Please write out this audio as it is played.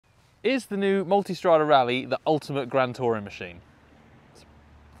Is the new Multistrada Rally the ultimate Grand Touring machine? It's a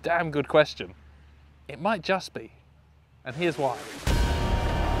damn good question. It might just be, and here's why.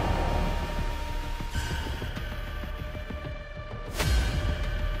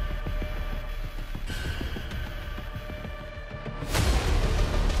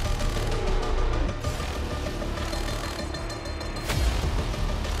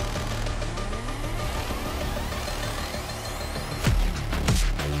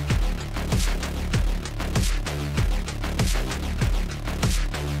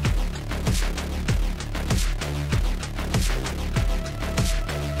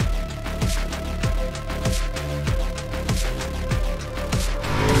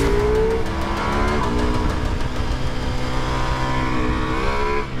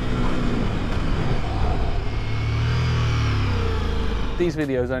 These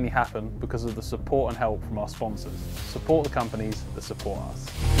videos only happen because of the support and help from our sponsors. Support the companies that support us.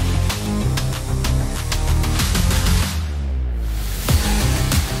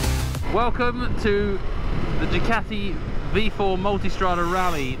 Welcome to the Ducati V4 Multistrada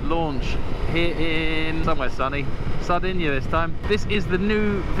Rally launch here in somewhere sunny, Sardinia this time. This is the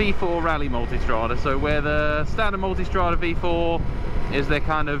new V4 Rally Multistrada, so where the standard Multistrada V4 is their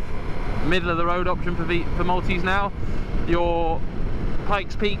kind of middle of the road option for multis now. Your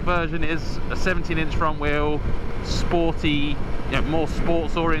Pikes Peak version is a 17-inch front wheel, sporty, more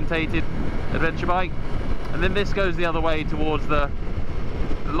sports orientated adventure bike, and then this goes the other way towards the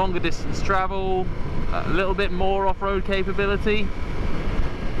longer distance travel, a little bit more off-road capability,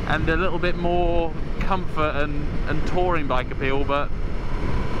 and a little bit more comfort and touring bike appeal. But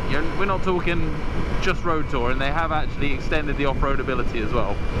we're not talking just road touring, they have actually extended the off-road ability as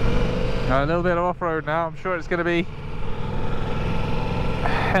well. A little bit of off-road now. I'm sure it's going to be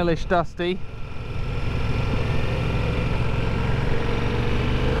hellish dusty,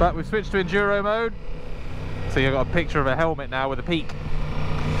 but we've switched to enduro mode, so you've got a picture of a helmet now with a peak,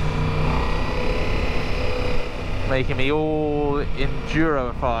 making me all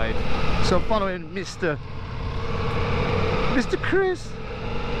enduro-ified. So I'm following Mr. Chris,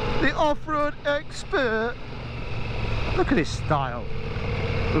 the off-road expert. Look at his style.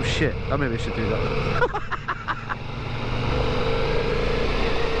 Oh shit, I maybe should do that.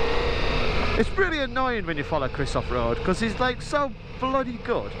 It's really annoying when you follow Chris off-road, because he's like so bloody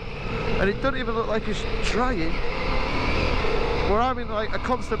good and it doesn't even look like he's trying, where I'm in like a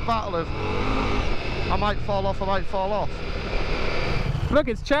constant battle of I might fall off, I might fall off. Look,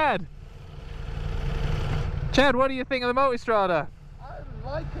 it's Chad. Chad, what do you think of the Multistrada? I'm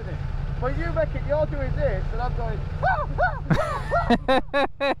liking it. When you make it, you're doing this and I'm going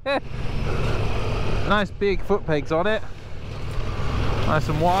Nice big foot pegs on it, nice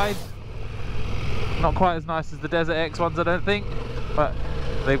and wide. Not quite as nice as the Desert X ones, I don't think, but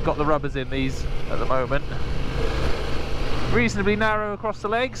they've got the rubbers in these at the moment. Reasonably narrow across the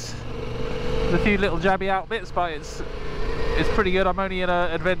legs, with a few little jabby out bits, but it's pretty good. I'm only in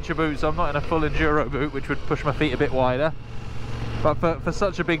an adventure boot, so I'm not in a full enduro boot, which would push my feet a bit wider. But for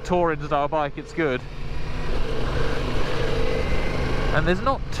such a big touring style bike, it's good. And there's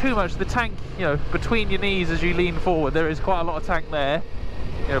not too much. The tank, between your knees as you lean forward, there is quite a lot of tank there.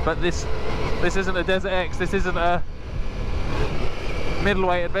 But this isn't a Desert X, this isn't a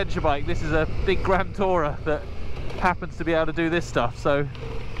middleweight adventure bike, this is a big Grand Tourer that happens to be able to do this stuff, so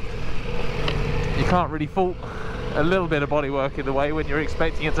you can't really fault a little bit of bodywork in the way when you're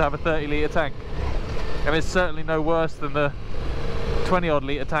expecting it to have a 30-litre tank. And it's certainly no worse than the 20-odd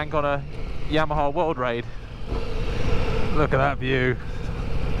litre tank on a Yamaha World Raid. Look at that view,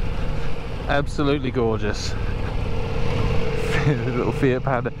 absolutely gorgeous. Little Fiat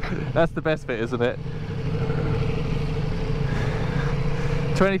Panda, that's the best bit, isn't it?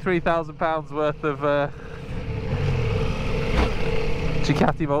 £23,000 worth of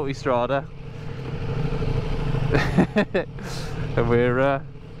Ducati Multistrada, and we're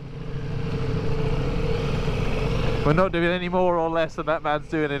not doing any more or less than that man's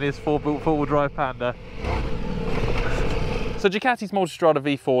doing in his four-wheel drive Panda. So Ducati's Multistrada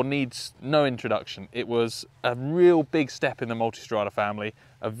V4 needs no introduction. It was a real big step in the Multistrada family,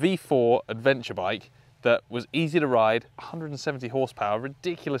 a V4 adventure bike that was easy to ride, 170 horsepower,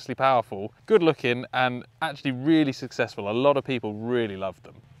 ridiculously powerful, good looking, and actually really successful. A lot of people really loved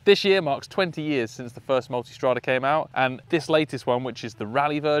them. This year marks 20 years since the first Multistrada came out, and this latest one, which is the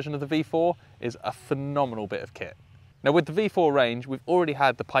rally version of the V4, is a phenomenal bit of kit. Now with the V4 range, we've already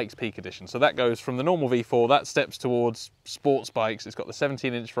had the Pikes Peak edition, so that goes from the normal V4, that steps towards sports bikes. It's got the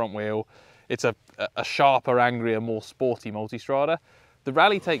 17-inch front wheel, it's a sharper, angrier, more sporty Multistrada. The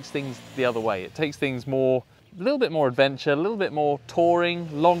Rally takes things the other way. It takes things more A little bit more adventure, a little bit more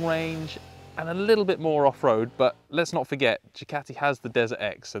touring, long range, and a little bit more off-road. But let's not forget, Ducati has the Desert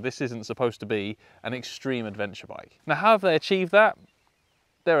X, so this isn't supposed to be an extreme adventure bike. Now, how have they achieved that?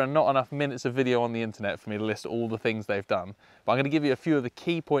 There are not enough minutes of video on the internet for me to list all the things they've done, but I'm going to give you a few of the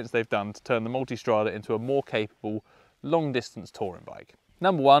key points they've done to turn the Multistrada into a more capable long-distance touring bike.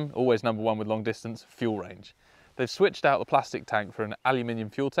 Number one, always number one with long distance, fuel range. They've switched out the plastic tank for an aluminium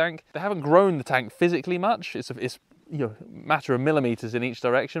fuel tank. They haven't grown the tank physically much. It's a matter of millimeters in each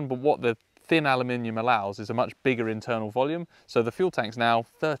direction, but what the thin aluminium allows is a much bigger internal volume. So the fuel tank's now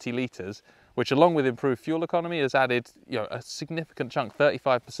 30 litres, which along with improved fuel economy has added a significant chunk,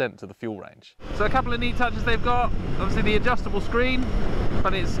 35% to the fuel range. So a couple of neat touches they've got. Obviously the adjustable screen,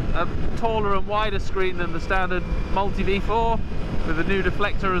 but it's a taller and wider screen than the standard Multi V4 with a new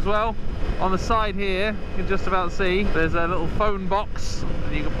deflector as well. On the side here, you can just about see there's a little phone box,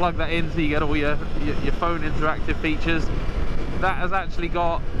 and you can plug that in so you get all your phone interactive features. That has actually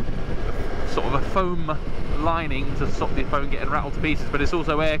got sort of a foam lining to stop your phone getting rattled to pieces, but it's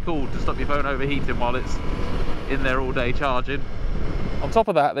also air cooled to stop your phone overheating while it's in there all day charging. On top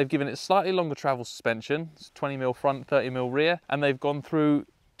of that, they've given it slightly longer travel suspension. It's 20mm front, 30mm rear, and they've gone through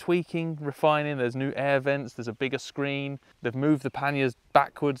tweaking, refining. There's new air vents, there's a bigger screen, they've moved the panniers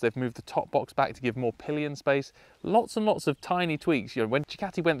backwards, they've moved the top box back to give more pillion space. Lots and lots of tiny tweaks. When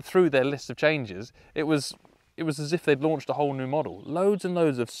Ducati went through their list of changes, it was as if they'd launched a whole new model. Loads and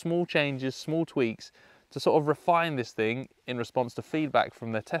loads of small changes, small tweaks to sort of refine this thing in response to feedback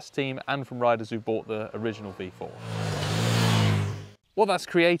from their test team and from riders who bought the original V4. What that's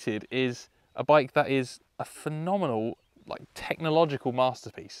created is a bike that is a phenomenal technological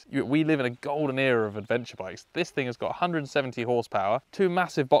masterpiece. We live in a golden era of adventure bikes. This thing has got 170 horsepower, two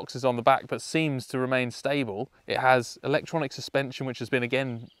massive boxes on the back but seems to remain stable. It has electronic suspension which has been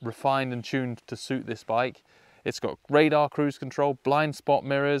again refined and tuned to suit this bike. It's got radar cruise control, blind spot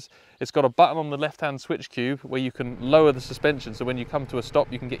mirrors. It's got a button on the left-hand switch cube where you can lower the suspension so when you come to a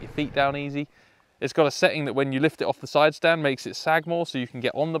stop you can get your feet down easy. It's got a setting that when you lift it off the side stand makes it sag more so you can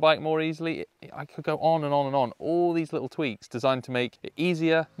get on the bike more easily. I could go on and on and on. All these little tweaks designed to make it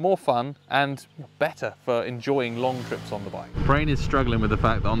easier, more fun, and better for enjoying long trips on the bike. Brain is struggling with the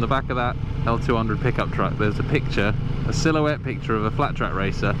fact that on the back of that L200 pickup truck there's a picture, a silhouette picture of a flat track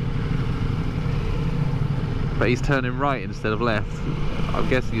racer, but he's turning right instead of left. I'm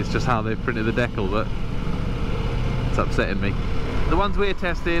guessing it's just how they've printed the decal, but it's upsetting me. The ones we're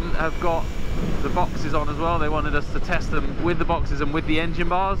testing have got the boxes on as well. They wanted us to test them with the boxes and with the engine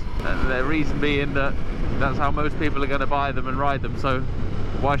bars, and their reason being that that's how most people are going to buy them and ride them, so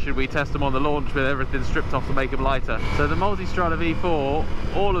why should we test them on the launch with everything stripped off to make them lighter? So the Multistrada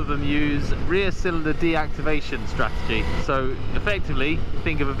V4, all of them use rear cylinder deactivation strategy. So effectively,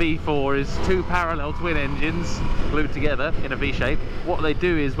 think of a V4 as two parallel twin engines glued together in a V shape. What they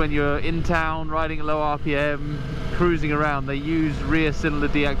do is when you're in town, riding at low RPM, cruising around, they use rear cylinder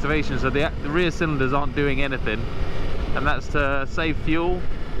deactivation. So the rear cylinders aren't doing anything, and that's to save fuel,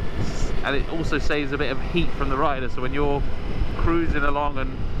 and it also saves a bit of heat from the rider. So when you're cruising along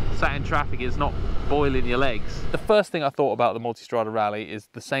and sat in traffic, it's not boiling your legs. The first thing I thought about the Multistrada Rally is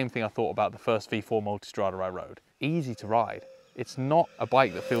the same thing I thought about the first V4 Multistrada I rode. Easy to ride. It's not a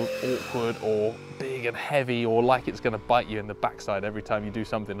bike that feels awkward or big and heavy or like it's going to bite you in the backside every time you do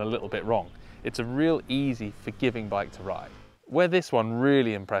something a little bit wrong. It's a real easy, forgiving bike to ride. Where this one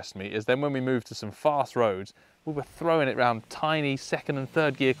really impressed me is then when we moved to some fast roads, we were throwing it around tiny second and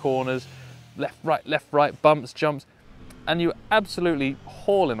third gear corners, left, right, bumps, jumps, and you're absolutely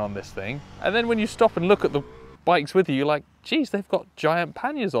hauling on this thing. And then when you stop and look at the bikes with you, you're like, geez, they've got giant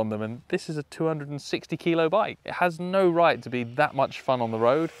panniers on them, and this is a 260 kilo bike. It has no right to be that much fun on the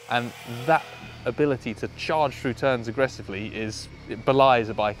road, and that ability to charge through turns aggressively it belies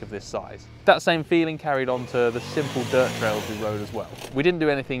a bike of this size. That same feeling carried on to the simple dirt trails we rode as well. We didn't do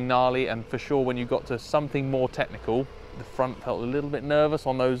anything gnarly, and for sure when you got to something more technical, the front felt a little bit nervous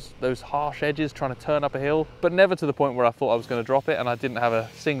on those harsh edges trying to turn up a hill, but never to the point where I thought I was going to drop it, and I didn't have a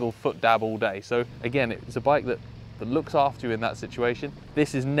single foot dab all day. So again, it's a bike that looks after you in that situation.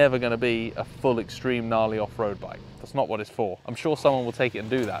 This is never going to be a full extreme gnarly off-road bike. That's not what it's for. I'm sure someone will take it and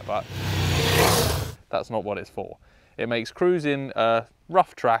do that, but that's not what it's for. It makes cruising a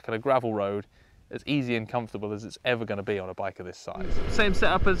rough track and a gravel road as easy and comfortable as it's ever going to be on a bike of this size. Same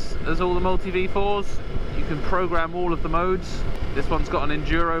setup as all the Multi V4s. You can program all of the modes. This one's got an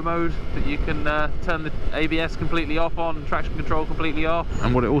enduro mode that you can turn the ABS completely off on and traction control completely off.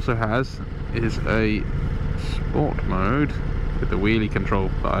 And what it also has is a sport mode with the wheelie control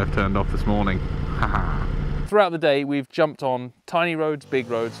that I've turned off this morning. Haha. Throughout the day we've jumped on tiny roads, big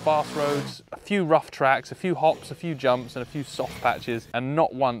roads, fast roads, a few rough tracks, a few hops, a few jumps and a few soft patches, and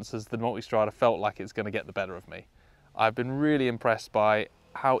not once has the Multistrada felt like it's going to get the better of me. I've been really impressed by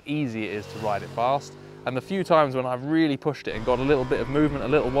how easy it is to ride it fast, and the few times when I've really pushed it and got a little bit of movement, a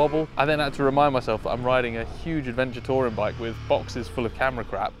little wobble, I then had to remind myself that I'm riding a huge adventure touring bike with boxes full of camera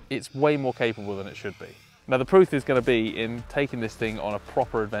crap. It's way more capable than it should be. Now the proof is going to be in taking this thing on a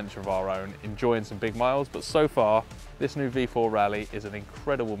proper adventure of our own, enjoying some big miles, but so far this new V4 Rally is an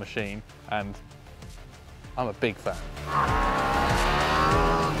incredible machine and I'm a big fan.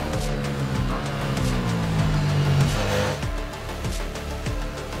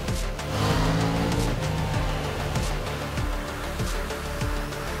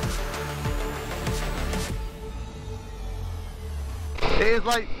 It is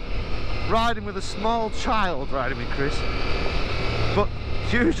like riding with a small child riding with Chris, but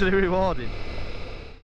hugely rewarding.